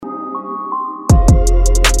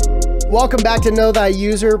Welcome back to Know Thy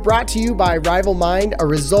User, brought to you by Rival Mind, a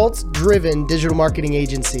results-driven digital marketing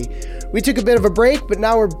agency. We took a bit of a break, but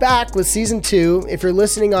now we're back with season 2. If you're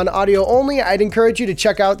listening on audio only, I'd encourage you to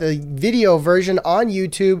check out the video version on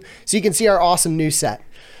YouTube so you can see our awesome new set.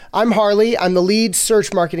 I'm Harley. I'm the lead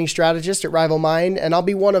search marketing strategist at Rival Mind, and I'll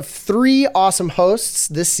be one of 3 awesome hosts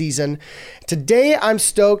this season. Today, I'm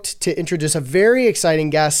stoked to introduce a very exciting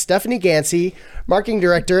guest, Stephanie Gansey, marketing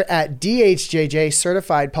director at DHJJ,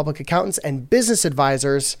 Certified Public Accountants and Business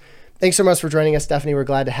Advisors. Thanks so much for joining us, Stephanie. We're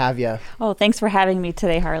glad to have you. Oh, thanks for having me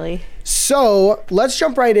today, Harley. So let's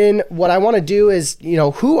jump right in. What I want to do is,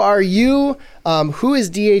 who are you? Who is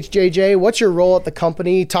DHJJ? What's your role at the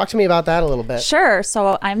company? Talk to me about that a little bit. Sure.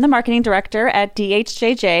 So I'm the marketing director at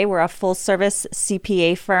DHJJ. We're a full service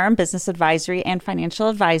CPA firm, business advisory and financial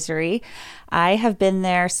advisory. I have been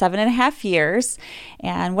there 7.5 years.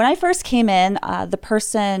 And when I first came in, the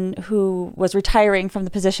person who was retiring from the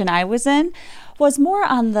position I was in was more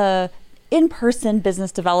on the in-person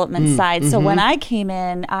business development side. So when I came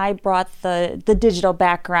in, I brought the digital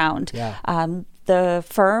background. Yeah. The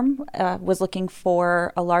firm was looking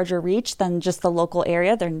for a larger reach than just the local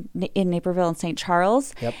area. They're in Naperville and St.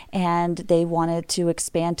 Charles. Yep. And they wanted to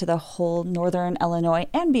expand to the whole northern Illinois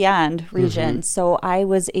and beyond region. So I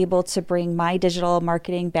was able to bring my digital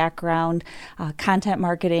marketing background, content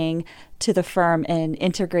marketing to the firm and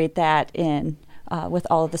integrate that in with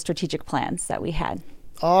all of the strategic plans that we had.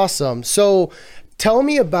 Awesome. So tell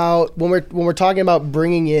me about when we're talking about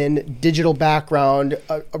bringing in digital background,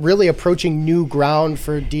 really approaching new ground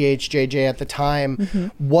for DHJJ at the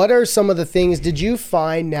time. What are some of the things, did you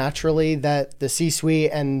find naturally that the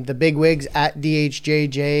C-suite and the bigwigs at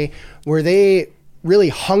DHJJ, were they really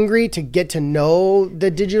hungry to get to know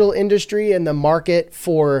the digital industry and the market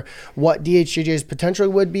for what DHJJ's potential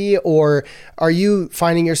would be? Or are you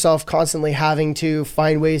finding yourself constantly having to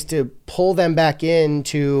find ways to pull them back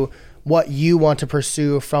into what you want to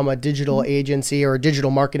pursue from a digital agency or a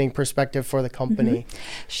digital marketing perspective for the company?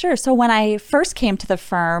 Sure. So when I first came to the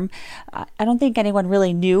firm, I don't think anyone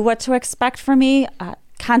really knew what to expect from me.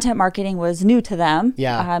 Content marketing was new to them.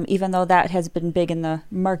 Yeah. Even though that has been big in the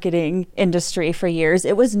marketing industry for years,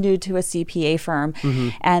 it was new to a CPA firm,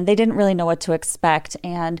 and they didn't really know what to expect.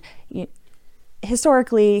 And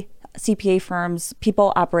historically, CPA firms,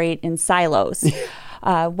 people operate in silos.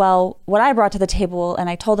 Well, what I brought to the table, and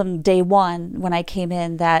I told them day one when I came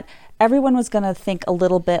in, that everyone was going to think a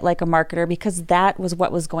little bit like a marketer because that was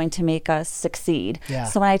what was going to make us succeed. Yeah.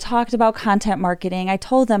 So when I talked about content marketing, I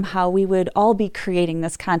told them how we would all be creating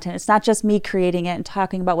this content. It's not just me creating it and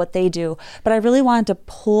talking about what they do, but I really wanted to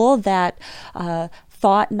pull that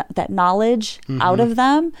thought, that knowledge out of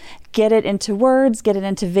them, get it into words, get it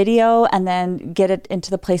into video, and then get it into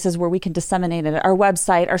the places where we can disseminate it, our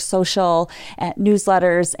website, our social,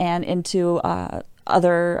 newsletters, and into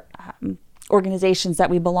other organizations that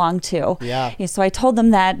we belong to. Yeah. So I told them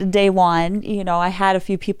that day one. I had a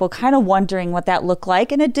few people kind of wondering what that looked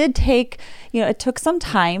like, and it did take, it took some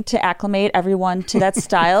time to acclimate everyone to that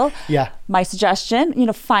style. Yeah. My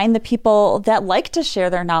suggestion, find the people that like to share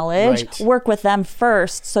their knowledge, Right. work with them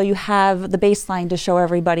first, so you have the baseline to show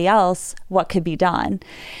everybody else what could be done.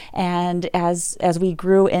 And as we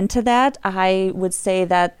grew into that, I would say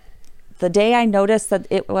that the day I noticed that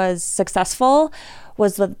it was successful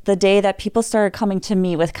was the day that people started coming to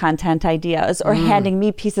me with content ideas or handing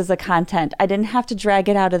me pieces of content. I didn't have to drag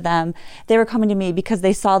it out of them. They were coming to me because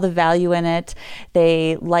they saw the value in it.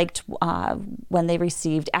 They liked when they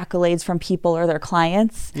received accolades from people or their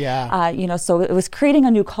clients. Yeah. So it was creating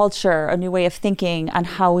a new culture, a new way of thinking on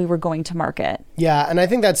how we were going to market. Yeah, and I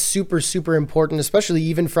think that's super, super important, especially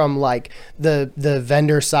even from like the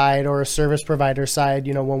vendor side or a service provider side.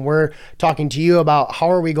 When we're talking to you about how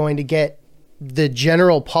are we going to get the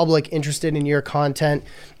general public interested in your content,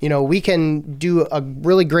 we can do a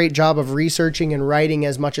really great job of researching and writing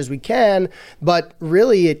as much as we can, but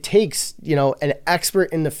really it takes, an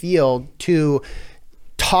expert in the field to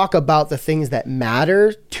talk about the things that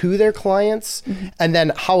matter to their clients and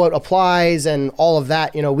then how it applies and all of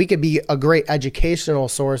that. We could be a great educational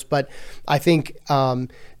source, but I think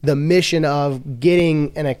the mission of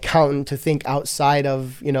getting an accountant to think outside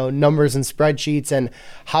of, numbers and spreadsheets and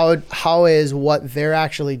how is what they're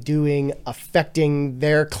actually doing affecting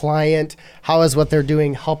their client? How is what they're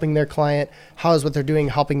doing helping their client? How is what they're doing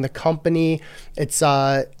helping the company? It's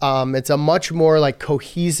a much more like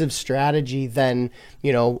cohesive strategy than,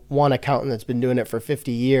 one accountant that's been doing it for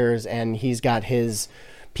 50 years and he's got his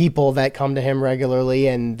people that come to him regularly,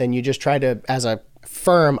 and then you just try to, as a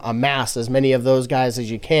firm amass as many of those guys as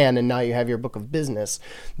you can, and now you have your book of business.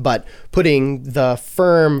 But putting the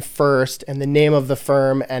firm first and the name of the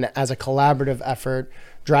firm, and as a collaborative effort,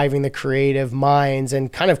 driving the creative minds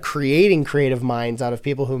and kind of creating creative minds out of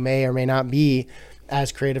people who may or may not be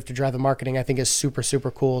as creative to drive the marketing, I think is super,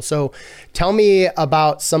 super cool. So tell me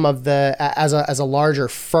about some of the, as a larger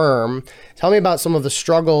firm, tell me about some of the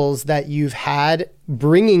struggles that you've had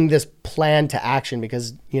bringing this plan to action,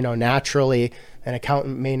 because, you know, naturally an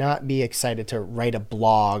accountant may not be excited to write a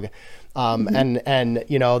blog. And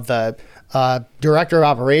you know, the director of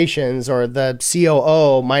operations or the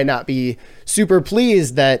COO might not be super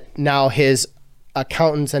pleased that now his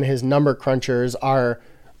accountants and his number crunchers are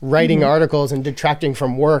writing articles and detracting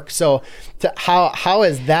from work. So how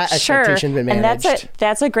has that expectation been managed? And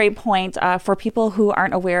that's a great point. For people who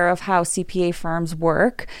aren't aware of how CPA firms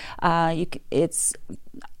work, it's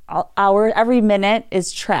every minute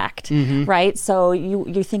is tracked, right? So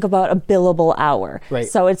you think about a billable hour. Right.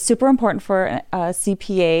 So it's super important for a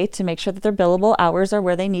CPA to make sure that their billable hours are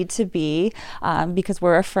where they need to be, because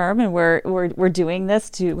we're a firm and we're doing this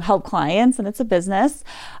to help clients, and it's a business.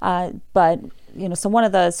 But you know, so one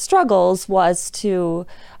of the struggles was to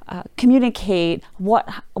communicate what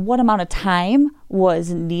amount of time was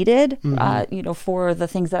needed, you know, for the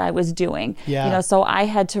things that I was doing. Yeah. You know, so I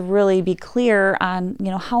had to really be clear on,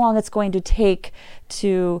 you know, how long it's going to take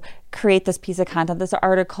to create this piece of content, this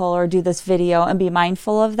article, or do this video, and be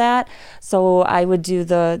mindful of that. So I would do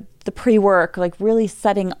the pre-work, like really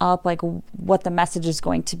setting up like what the message is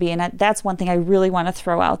going to be. And that's one thing I really want to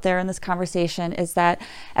throw out there in this conversation, is that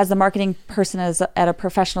as the marketing person at a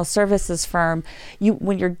professional services firm,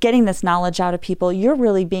 when you're getting this knowledge out of people, you're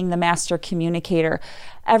really being the master communicator.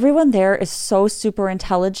 Everyone there is so super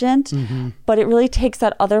intelligent, but it really takes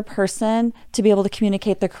that other person to be able to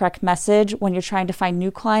communicate the correct message when you're trying to find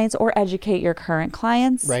new clients or educate your current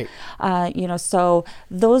clients. Right. You know, so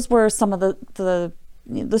those were some of the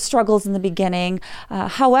struggles in the beginning.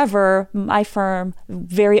 However, my firm,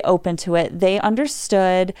 very open to it. They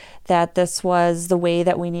understood that this was the way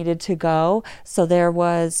that we needed to go. So there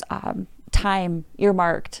was time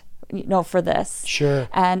earmarked, you know, for this. Sure.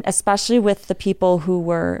 And especially with the people who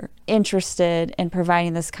were interested in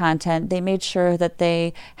providing this content, they made sure that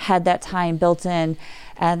they had that time built in.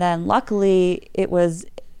 And then luckily, it was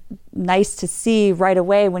nice to see right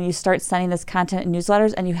away when you start sending this content in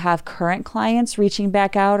newsletters and you have current clients reaching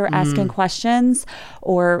back out or asking questions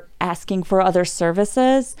or asking for other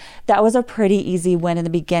services. That was a pretty easy win in the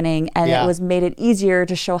beginning, and it made it easier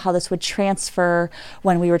to show how this would transfer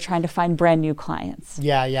when we were trying to find brand new clients.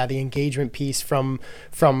 Yeah, the engagement piece from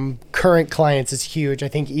current clients is huge. I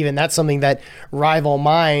think even that's something that Rival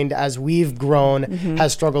Mind, as we've grown,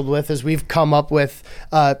 has struggled with, as we've come up with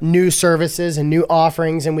new services and new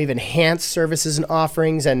offerings, and we've enhanced services and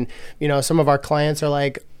offerings. And, you know, some of our clients are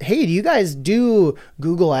like, hey, do you guys do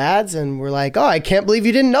Google Ads? And we're like, oh, I can't believe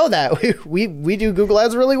you didn't know that. We do Google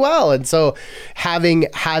Ads really well. And so having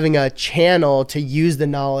a channel to use the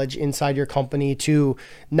knowledge inside your company to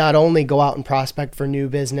not only go out and prospect for new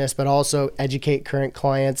business, but also educate current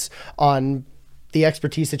clients on the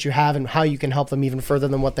expertise that you have and how you can help them even further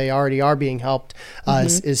than what they already are being helped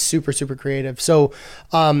is super, super creative. So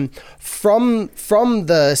from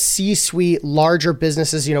the C-suite, larger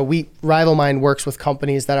businesses, you know, Rival Mind works with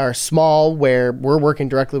companies that are small, where we're working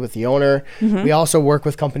directly with the owner. We also work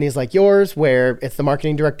with companies like yours, where it's the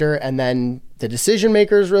marketing director and then the decision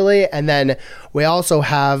makers, really. And then we also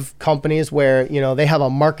have companies where, you know, they have a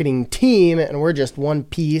marketing team and we're just one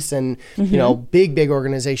piece, and, you know, big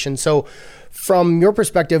organization. So from your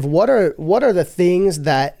perspective, what are the things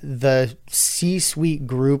that the C-suite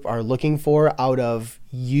group are looking for out of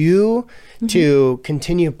you to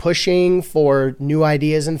continue pushing for new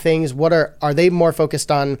ideas and things? What are they more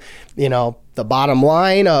focused on, you know, the bottom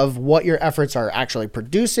line of what your efforts are actually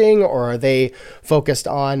producing, or are they focused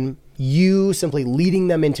on you simply leading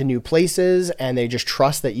them into new places and they just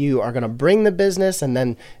trust that you are going to bring the business, and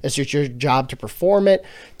then it's just your job to perform it?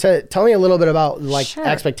 Tell me a little bit about like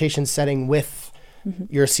expectation setting with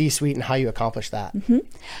your C-suite and how you accomplish that.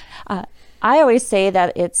 I always say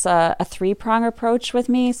that it's a three-prong approach with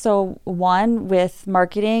me. So one, with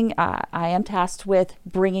marketing, I am tasked with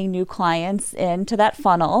bringing new clients into that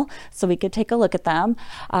funnel so we could take a look at them.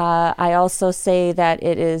 I also say that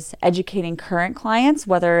it is educating current clients,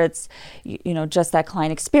 whether it's, you know, just that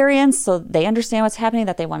client experience so they understand what's happening,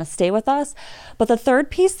 that they want to stay with us. But the third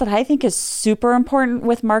piece that I think is super important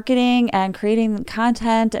with marketing and creating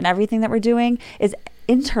content and everything that we're doing is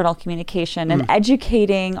internal communication and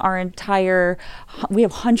educating our entire, we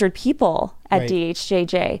have 100 people at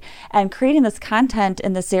DHJJ, and creating this content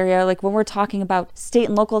in this area. Like when we're talking about state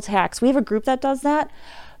and local tax, we have a group that does that.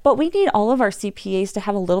 But we need all of our CPAs to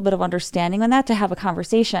have a little bit of understanding on that, to have a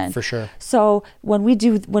conversation. For sure. So when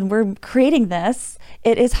we're creating this,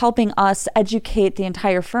 it is helping us educate the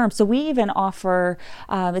entire firm. So we even offer,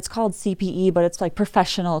 it's called CPE, but it's like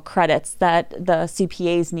professional credits that the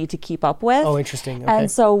CPAs need to keep up with. Oh, interesting. Okay. And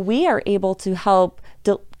so we are able to help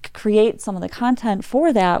create some of the content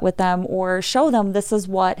for that with them, or show them this is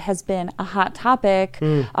what has been a hot topic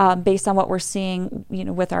based on what we're seeing,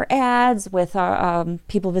 with our ads, with our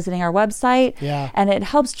people visiting our website. Yeah. And it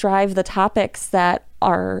helps drive the topics that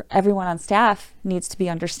everyone on staff needs to be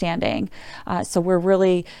understanding. So we're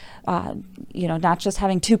really, not just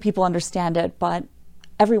having 2 people understand it, but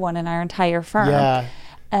everyone in our entire firm. Yeah.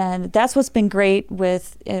 And that's what's been great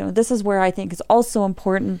with, this is where I think it's also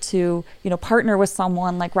important to, partner with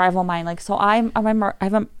someone like RivalMind. Like, so I'm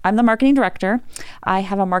the marketing director. I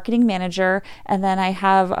have a marketing manager, and then I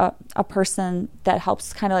have a person that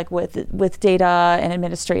helps kind of like with data and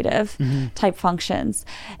administrative type functions.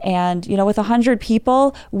 And, with 100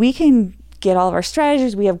 people, we can get all of our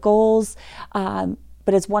strategies. We have goals.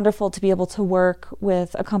 But it's wonderful to be able to work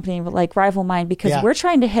with a company like RivalMind, because we're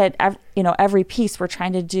trying to hit, every piece. We're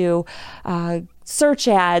trying to do search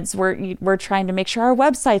ads. We're trying to make sure our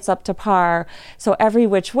website's up to par. So every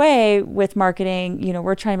which way with marketing,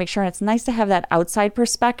 we're trying to make sure. And it's nice to have that outside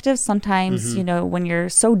perspective. Sometimes, when you're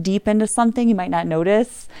so deep into something, you might not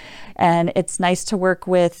notice. And it's nice to work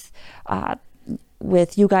with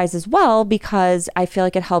you guys as well, because I feel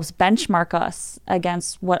like it helps benchmark us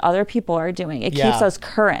against what other people are doing. It keeps us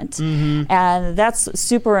current. And that's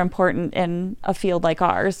super important in a field like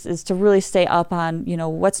ours, is to really stay up on,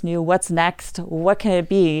 what's new, what's next, what can it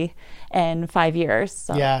be in 5 years.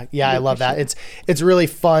 So yeah, I love that. It's really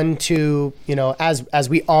fun to, as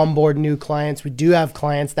we onboard new clients, we do have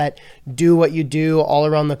clients that do what you do all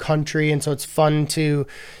around the country. And so it's fun to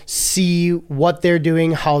see what they're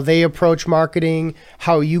doing, how they approach marketing,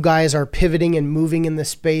 how you guys are pivoting and moving in the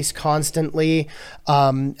space constantly,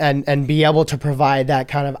 and be able to provide that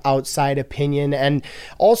kind of outside opinion. And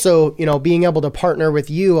also, being able to partner with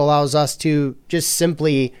you allows us to just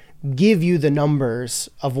simply give you the numbers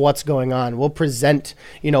of what's going on. We'll present,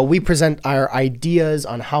 we present our ideas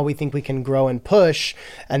on how we think we can grow and push.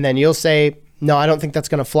 And then you'll say, no, I don't think that's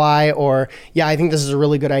going to fly. Or, yeah, I think this is a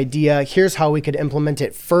really good idea. Here's how we could implement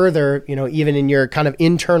it further, even in your kind of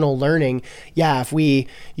internal learning. Yeah, if we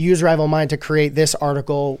use RivalMind to create this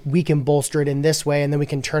article, we can bolster it in this way. And then we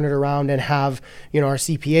can turn it around and have, our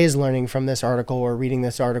CPAs learning from this article, or reading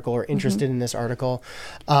this article, or interested in this article.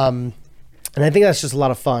 And I think that's just a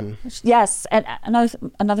lot of fun. Yes. And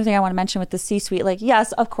another thing I want to mention with the C-suite,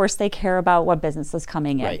 yes, of course they care about what business is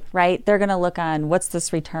coming in, right? They're going to look on what's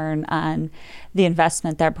this return on the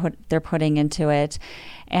investment they're putting into it.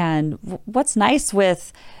 And what's nice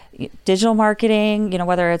with digital marketing,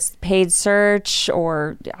 whether it's paid search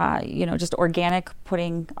or, just organic,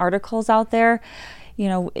 putting articles out there,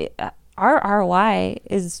 our ROI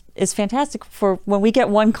is fantastic for when we get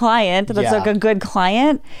one client that's like a good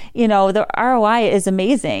client. The ROI is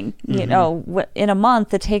amazing. In a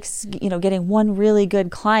month, it takes getting one really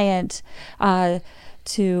good client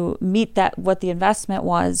to meet what the investment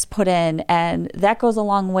was put in, and that goes a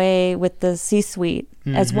long way with the C-suite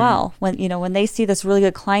as well. When they see this really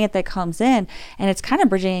good client that comes in, and it's kind of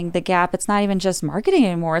bridging the gap. It's not even just marketing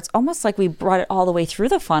anymore. It's almost like we brought it all the way through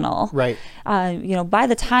the funnel. Right. By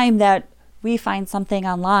the time that we find something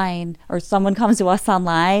online, or someone comes to us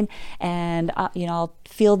online, and I'll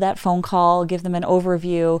field that phone call, give them an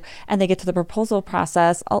overview, and they get to the proposal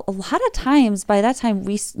process. A lot of times, by that time,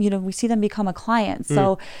 we see them become a client.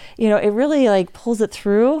 So, it really pulls it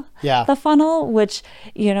through the funnel, which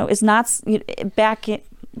is not back in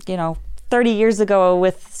 30 years ago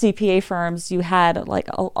with CPA firms, you had a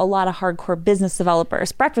lot of hardcore business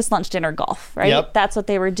developers, breakfast, lunch, dinner, golf, right? Yep. That's what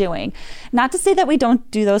they were doing. Not to say that we don't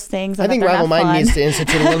do those things. I think RivalMind needs to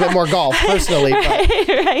institute a little bit more golf, personally.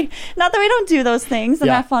 Right. Not that we don't do those things. They're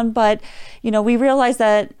not fun, but we realize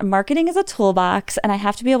that marketing is a toolbox, and I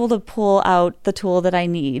have to be able to pull out the tool that I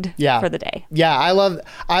need for the day. Yeah, I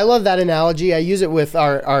love that analogy. I use it with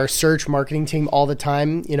our search marketing team all the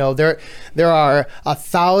time. There are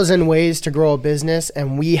 1,000 ways to grow a business,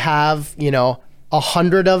 and we have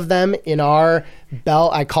 100 of them in our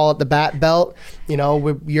belt. I call it the bat belt.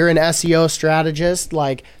 You're an SEO strategist.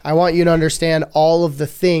 I want you to understand all of the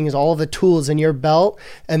things, all of the tools in your belt,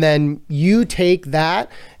 and then you take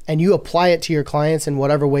that and you apply it to your clients in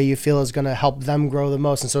whatever way you feel is going to help them grow the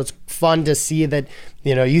most. And so it's fun to see that,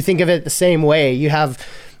 you think of it the same way. You have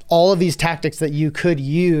all of these tactics that you could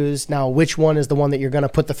use. Now, which one is the one that you're going to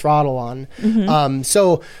put the throttle on?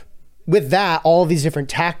 So with that, all of these different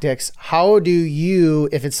tactics, how do you,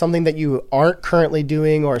 if it's something that you aren't currently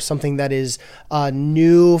doing or something that is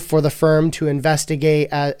new for the firm to investigate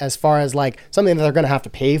as far as like something that they're going to have to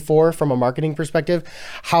pay for from a marketing perspective,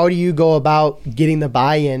 how do you go about getting the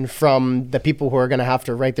buy-in from the people who are going to have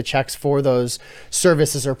to write the checks for those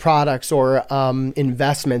services or products or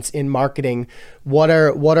investments in marketing? What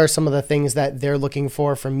are some of the things that they're looking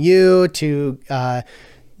for from you to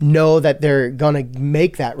know that they're going to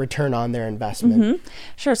make that return on their investment?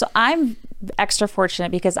 Sure. So I'm extra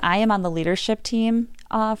fortunate because I am on the leadership team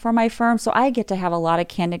for my firm. So I get to have a lot of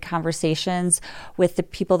candid conversations with the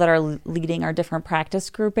people that are leading our different practice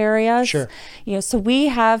group areas. Sure. So we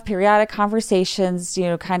have periodic conversations,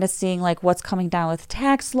 kind of seeing like what's coming down with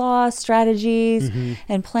tax law strategies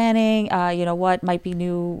and planning, what might be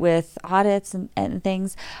new with audits and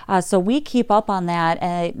things. So we keep up on that.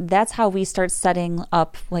 And that's how we start setting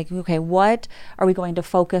up like, okay, what are we going to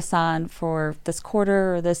focus on for this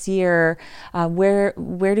quarter or this year? Where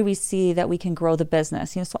do we see that we can grow the business?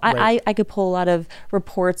 So Right. I could pull a lot of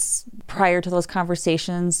reports prior to those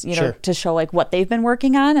conversations, Sure. to show like what they've been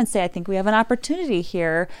working on and say, I think we have an opportunity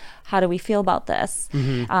here. How do we feel about this?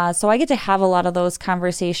 So I get to have a lot of those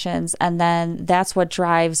conversations, and then that's what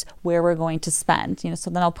drives where we're going to spend. So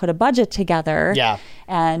then I'll put a budget together,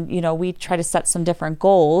 and we try to set some different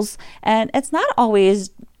goals, and it's not always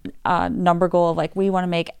number goal of like we want to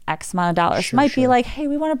make X amount of dollars. Sure, Might be sure. like, hey,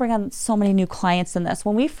 we want to bring on so many new clients in this.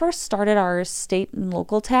 When we first started our state and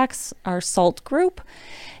local tax, our SALT group,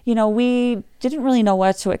 we didn't really know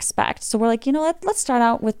what to expect. So we're like, let's start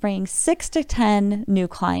out with bringing 6 to 10 new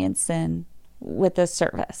clients in with this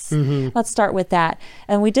service. Let's start with that.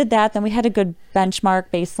 And we did that. Then we had a good benchmark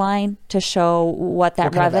baseline to show what that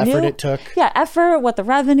What kind of revenue effort it took. Yeah, effort, what the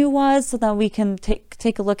revenue was, so then we can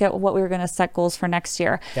take a look at what we were going to set goals for next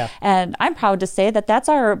year. Yeah. And I'm proud to say that that's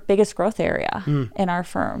our biggest growth area in our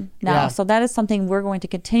firm now. Yeah. So that is something we're going to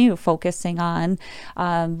continue focusing on.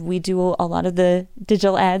 We do a lot of the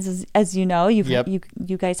digital ads, as you know. Yep.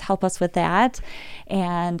 You guys help us with that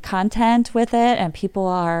and content with it, and people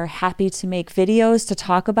are happy to make videos to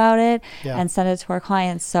talk about it and send it to our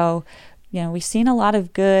clients. So, we've seen a lot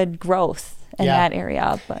of good growth in that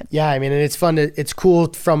area. But and it's fun it's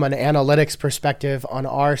cool from an analytics perspective on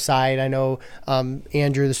our side. I know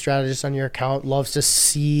Andrew, the strategist on your account, loves to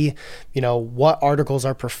see what articles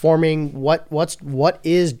are performing, what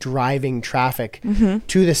is driving traffic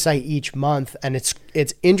to the site each month. And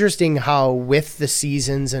it's interesting how with the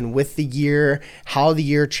seasons and with the year, how the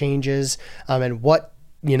year changes, and what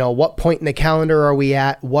point in the calendar are we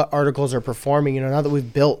at, what articles are performing. Now that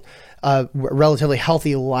we've built a relatively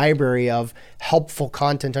healthy library of helpful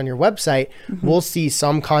content on your website, we'll see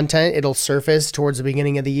some content, it'll surface towards the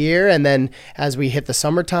beginning of the year. And then as we hit the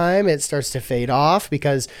summertime, it starts to fade off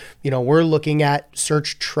because, we're looking at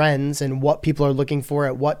search trends and what people are looking for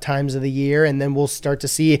at what times of the year. And then we'll start to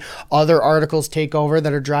see other articles take over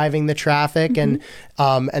that are driving the traffic. And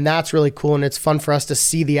that's really cool. And it's fun for us to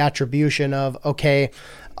see the attribution of, okay,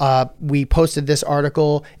 we posted this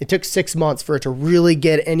article. It took 6 months for it to really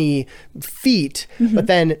get any feet. But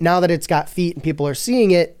then now that it's got feet and people are seeing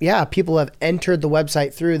it, people have entered the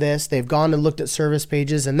website through this. They've gone and looked at service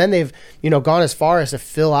pages, and then they've, gone as far as to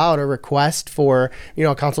fill out a request for,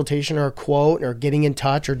 a consultation or a quote or getting in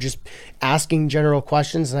touch or just asking general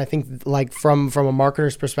questions. And I think like from a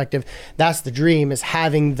marketer's perspective, that's the dream, is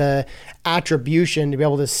having the attribution to be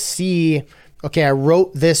able to see, okay, I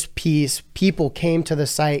wrote this piece, people came to the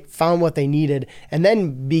site, found what they needed, and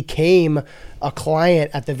then became a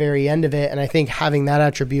client at the very end of it. And I think having that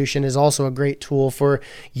attribution is also a great tool for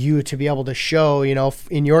you to be able to show,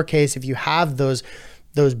 in your case, if you have those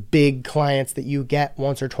big clients that you get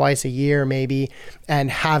once or twice a year maybe,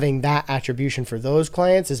 and having that attribution for those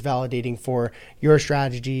clients is validating for your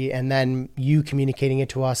strategy, and then you communicating it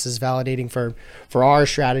to us is validating for our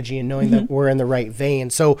strategy and knowing that we're in the right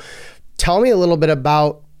vein. So tell me a little bit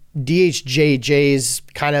about DHJJ's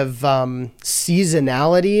kind of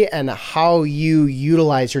seasonality and how you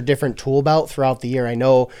utilize your different tool belt throughout the year. I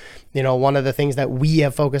know, one of the things that we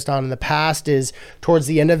have focused on in the past is towards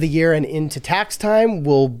the end of the year and into tax time,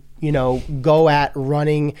 we'll go at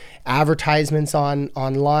running advertisements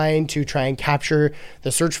online to try and capture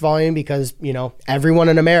the search volume because, everyone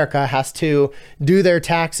in America has to do their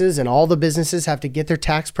taxes and all the businesses have to get their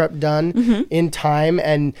tax prep done in time.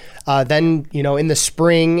 And then, in the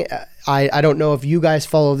spring, I don't know if you guys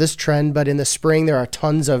follow this trend, but in the spring there are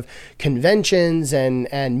tons of conventions and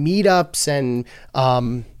meetups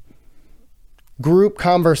and group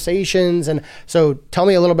conversations. And so tell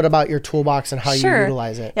me a little bit about your toolbox and how you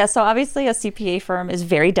utilize it. Yeah, so obviously a CPA firm is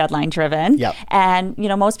very deadline driven. Yep. And,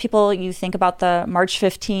 most people, you think about the March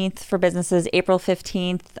 15th for businesses, April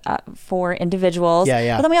 15th for individuals.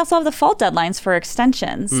 Yeah. But then we also have the fall deadlines for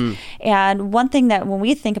extensions. And one thing that when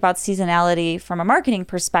we think about seasonality from a marketing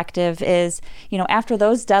perspective is, after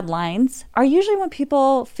those deadlines are usually when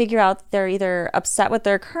people figure out they're either upset with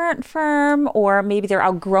their current firm or maybe they're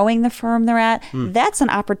outgrowing the firm they're at. That's an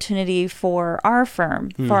opportunity for our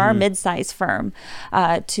firm, for our mid-size firm,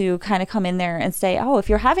 to kind of come in there and say, oh, if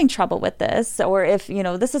you're having trouble with this, or if,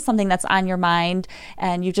 this is something that's on your mind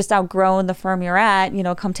and you've just outgrown the firm you're at,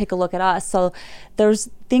 come take a look at us. So there's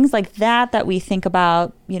things like that we think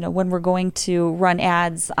about, when we're going to run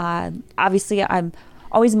ads. Obviously, I'm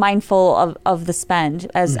always mindful of the spend.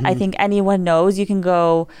 As I think anyone knows, you can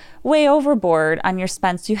go way overboard on your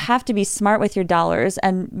spend. So you have to be smart with your dollars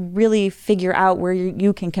and really figure out where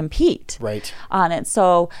you can compete on it.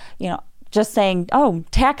 So, just saying, oh,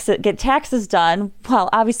 get taxes done. Well,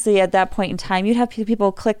 obviously at that point in time, you'd have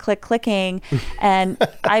people clicking. And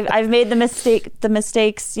I've made the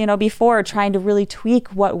mistakes, before trying to really tweak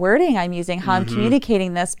what wording I'm using, how I'm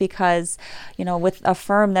communicating this, because, with a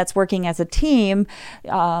firm that's working as a team,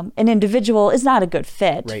 an individual is not a good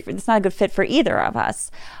fit. Right. It's not a good fit for either of us.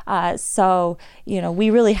 So, we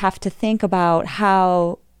really have to think about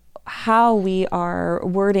how we are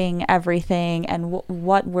wording everything and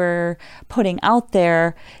what we're putting out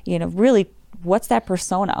there, really what's that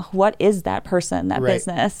persona? What is that person, that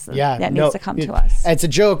business that needs to come to us? It's a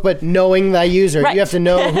joke, but knowing that user, you have to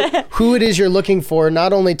know who it is you're looking for,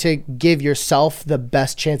 not only to give yourself the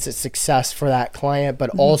best chance at success for that client,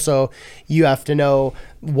 but also you have to know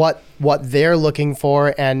what they're looking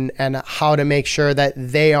for and how to make sure that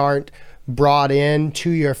they aren't brought in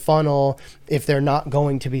to your funnel if they're not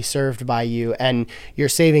going to be served by you, and you're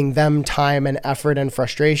saving them time and effort and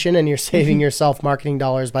frustration, and you're saving yourself marketing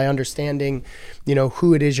dollars by understanding,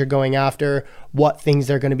 who it is you're going after, what things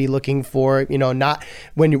they're going to be looking for, not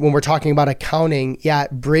when we're talking about accounting,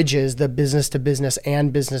 it bridges the business to business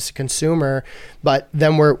and business to consumer, but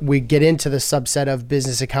then we get into the subset of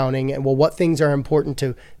business accounting and what things are important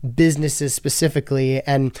to businesses specifically.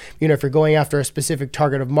 And, if you're going after a specific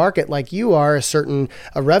target of market, like you are,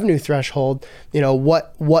 a revenue threshold,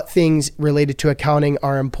 what things related to accounting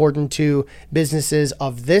are important to businesses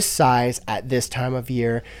of this size at this time of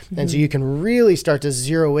year. And so you can really start to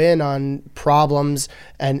zero in on problems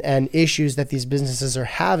and issues that these businesses are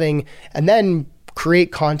having, and then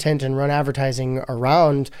create content and run advertising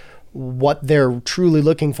around what they're truly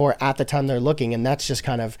looking for at the time they're looking. And that's just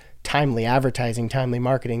kind of timely advertising, timely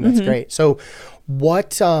marketing. That's great. So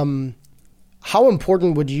how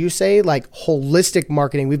important would you say, like holistic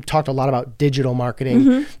marketing? We've talked a lot about digital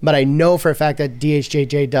marketing, but I know for a fact that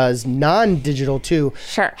DHJJ does non-digital too.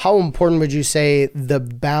 Sure. How important would you say the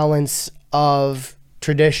balance of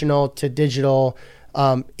traditional to digital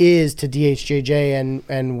is to DHJJ,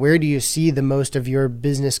 and where do you see the most of your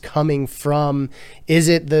business coming from? Is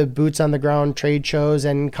it the boots on the ground trade shows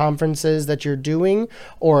and conferences that you're doing,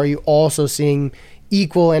 or are you also seeing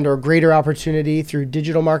equal and or greater opportunity through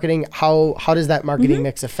digital marketing? How does that marketing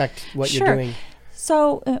mix affect what you're doing?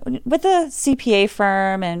 So with the CPA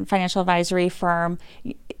firm and financial advisory firm,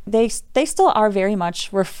 they still are very much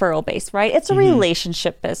referral based, right? It's a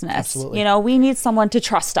relationship business. Absolutely. We need someone to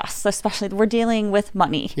trust us, especially we're dealing with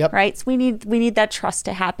money, right? So we need that trust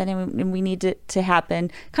to happen, and we need it to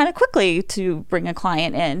happen kind of quickly to bring a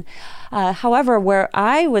client in. However, where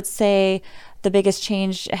I would say the biggest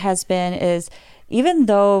change has been is, even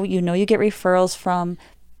though you get referrals from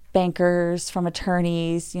bankers, from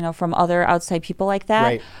attorneys, from other outside people like that,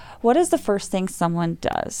 right. What is the first thing someone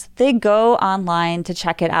does? They go online to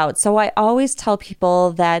check it out. So I always tell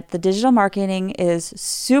people that the digital marketing is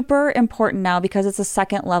super important now because it's a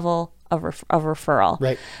second level of referral.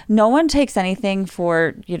 Right. No one takes anything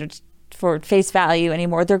for face value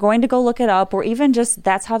anymore. They're going to go look it up, or even just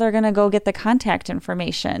that's how they're going to go get the contact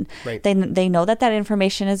information. Right. They know that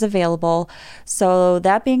information is available. So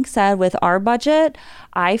that being said, with our budget,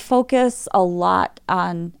 I focus a lot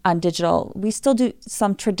on digital. We still do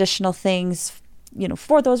some traditional things,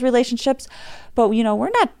 for those relationships, but we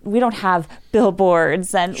don't have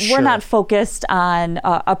billboards, and we're not focused on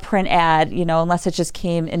a print ad, unless it just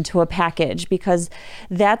came into a package, because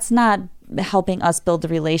that's not helping us build the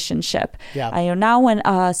relationship. Yeah. Now when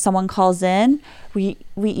someone calls in, we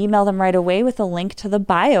email them right away with a link to the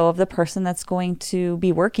bio of the person that's going to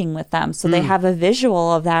be working with them. So they have a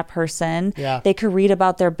visual of that person. Yeah. They could read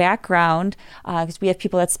about their background, because we have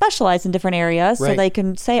people that specialize in different areas. So Right. they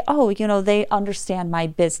can say, oh, you know, they understand my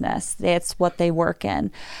business. That's what they work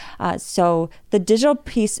in. So the digital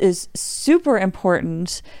piece is super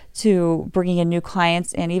important to bringing in new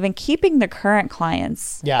clients and even keeping the current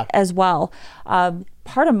clients as well.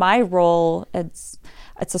 Part of my role, it's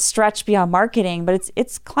a stretch beyond marketing, but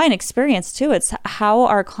it's client experience too. It's how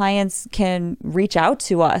our clients can reach out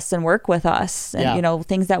to us and work with us, and you know,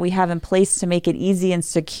 things that we have in place to make it easy and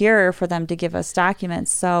secure for them to give us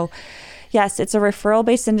documents. So yes, it's a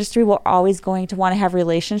referral-based industry. We're always going to want to have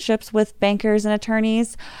relationships with bankers and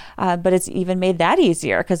attorneys, but it's even made that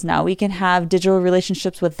easier because now we can have digital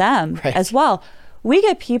relationships with them as well. We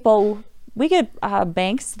get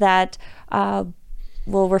banks that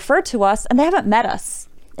will refer to us and they haven't met us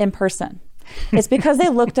in person. It's because they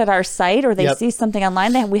looked at our site or they see something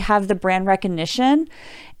online. We have the brand recognition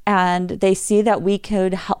and they see that we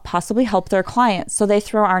could possibly help their clients. So they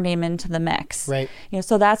throw our name into the mix. Right. You know,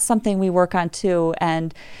 so that's something we work on too.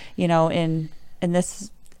 And, you know, in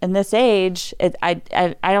this age, I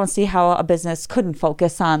don't see how a business couldn't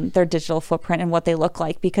focus on their digital footprint and what they look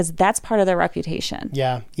like, because that's part of their reputation.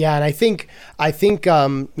 Yeah. And I think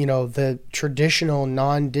you know, the traditional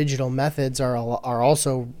non-digital methods are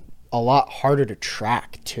also a lot harder to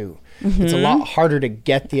track too. It's a lot harder to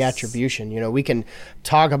get the attribution. You know, we can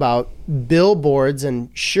talk about billboards, and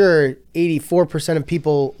sure, 84% of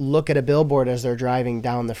people look at a billboard as they're driving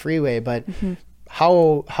down the freeway, but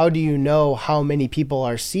how do you know how many people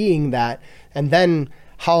are seeing that? And then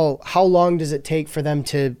how long does it take for them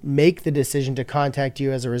to make the decision to contact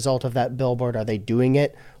you as a result of that billboard? Are they doing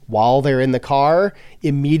it while they're in the car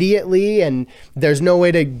immediately? And there's no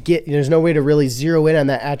way to really zero in on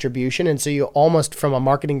that attribution. And so you almost, from a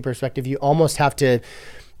marketing perspective, you almost have to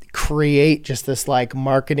create just this like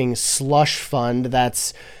marketing slush fund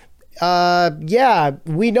that's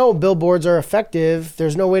we know billboards are effective.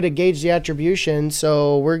 There's no way to gauge the attribution,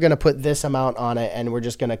 so we're going to put this amount on it, and we're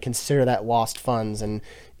just going to consider that lost funds. And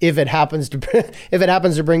if it happens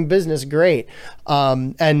to bring business, great.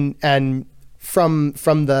 And from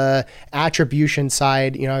the attribution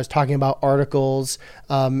side, you know, I was talking about articles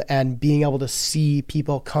and being able to see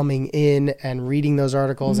people coming in and reading those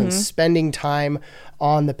articles and spending time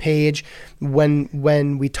on the page.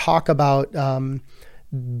 When we talk about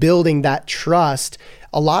building that trust,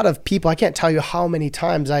 a lot of people, I can't tell you how many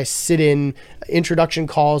times I sit in introduction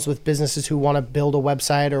calls with businesses who want to build a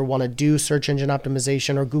website or want to do search engine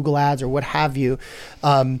optimization or Google Ads or what have you.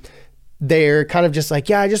 They're kind of just like,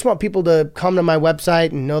 yeah, I just want people to come to my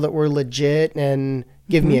website and know that we're legit and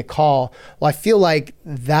give me a call. Well, I feel like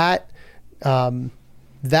that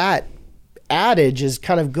adage is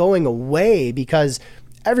kind of going away because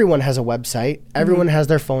everyone has a website. Everyone has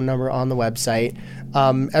their phone number on the website.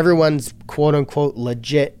 Everyone's quote unquote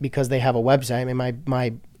legit because they have a website. I mean,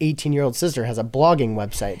 my 18-year-old sister has a blogging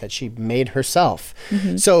website that she made herself.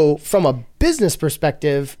 So from a business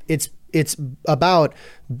perspective, it's about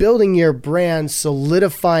building your brand,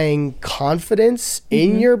 solidifying confidence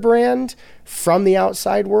in your brand from the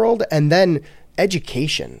outside world, and then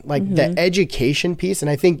education, like the education piece. And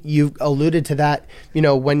I think you alluded to that, you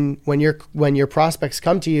know, when your prospects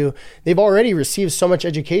come to you, they've already received so much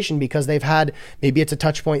education because they've had, maybe it's a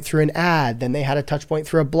touch point through an ad, then they had a touch point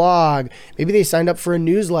through a blog, maybe they signed up for a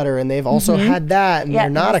newsletter and they've also had that, and they're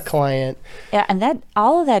not a client. Yeah. And that,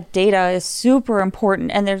 all of that data is super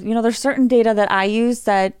important. And there's certain data that I use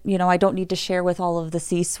that, you know, I don't need to share with all of the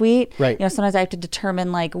C-suite. Right. You know, sometimes I have to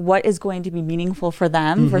determine like what is going to be meaningful for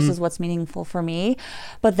them versus what's meaningful for me.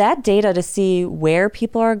 But that data to see where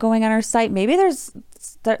people are going on our site, maybe there's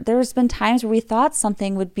been times where we thought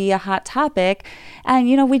something would be a hot topic and,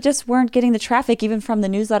 you know, we just weren't getting the traffic even from the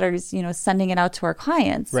newsletters, you know, sending it out to our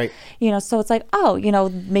clients. Right. You know, so it's like, oh, you know,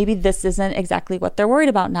 maybe this isn't exactly what they're worried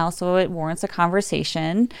about now. So it warrants a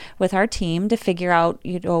conversation with our team to figure out,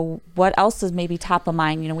 you know, what else is maybe top of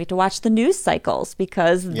mind. You know, we have to watch the news cycles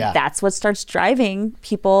because that's what starts driving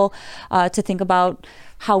people to think about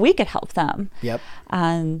how we could help them. Yep.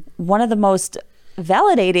 One of the most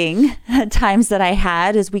validating times that I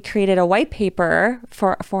had is we created a white paper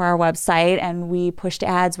for our website, and we pushed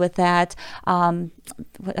ads with that.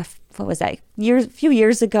 What was that? A few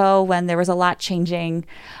years ago, when there was a lot changing,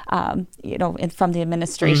 you know, from the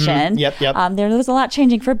administration. Yep. There was a lot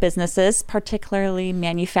changing for businesses, particularly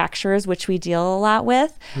manufacturers, which we deal a lot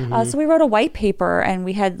with. So we wrote a white paper, and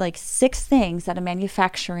we had like 6 things that a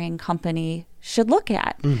manufacturing company should look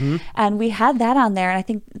at. And we had that on there. And I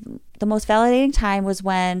think the most validating time was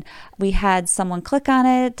when we had someone click on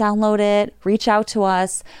it, download it, reach out to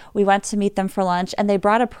us. We went to meet them for lunch, and they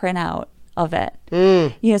brought a printout of it.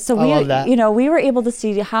 So we were able to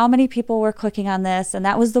see how many people were clicking on this, and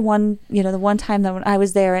that was the one time that when I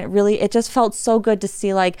was there, and it just felt so good to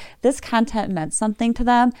see like this content meant something to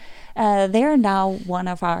them. They are now one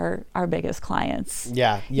of our biggest clients.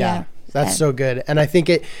 Yeah. That's so good. And I think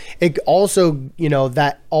it also,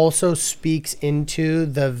 that also speaks into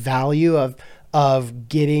the value of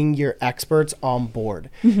getting your experts on board.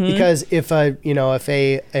 Because if a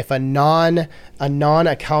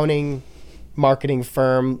non-accounting marketing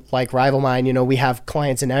firm like RivalMind, we have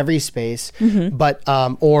clients in every space, but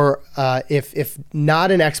if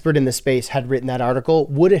not an expert in the space had written that article,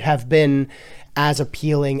 would it have been as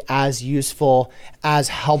appealing, as useful, as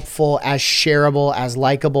helpful, as shareable, as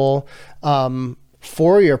likable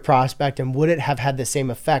for your prospect? And would it have had the same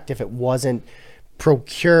effect if it wasn't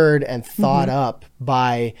procured and thought up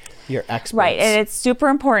by your experts? Right. And it's super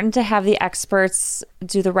important to have the experts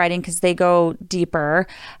do the writing because they go deeper.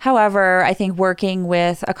 However, I think working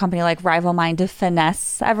with a company like RivalMind to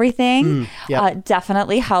finesse everything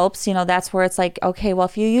definitely helps. That's where it's like, okay, well,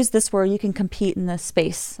 if you use this word, you can compete in this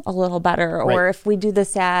space a little better. Right. Or if we do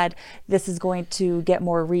this ad, this is going to get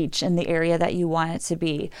more reach in the area that you want it to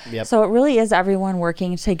be. Yep. So it really is everyone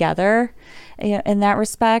working together in that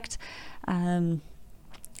respect.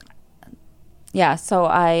 So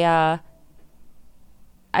I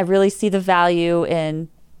really see the value in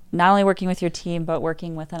not only working with your team, but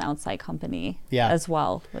working with an outside company as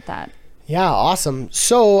well with that. Yeah, awesome.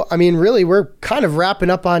 So, really, we're kind of wrapping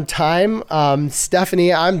up on time.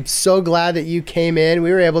 Stephanie, I'm so glad that you came in.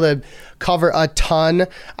 We were able to cover a ton.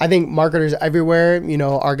 I think marketers everywhere,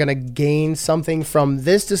 are going to gain something from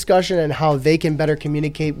this discussion and how they can better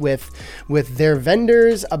communicate with their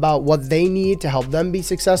vendors about what they need to help them be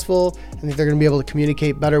successful. I think they're going to be able to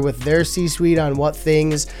communicate better with their C-suite on what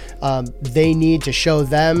things they need to show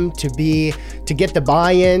them to get the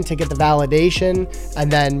buy-in, to get the validation.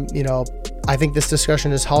 And then, I think this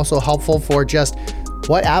discussion is also helpful for just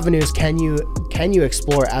what avenues can you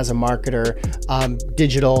explore as a marketer,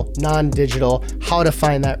 digital, non-digital, how to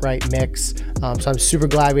find that right mix. So I'm super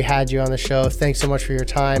glad we had you on the show. Thanks so much for your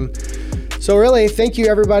time. So really, thank you,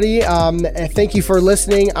 everybody. Thank you for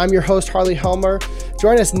listening. I'm your host, Harley Helmer.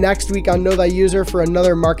 Join us next week on Know Thy User for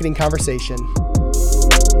another marketing conversation.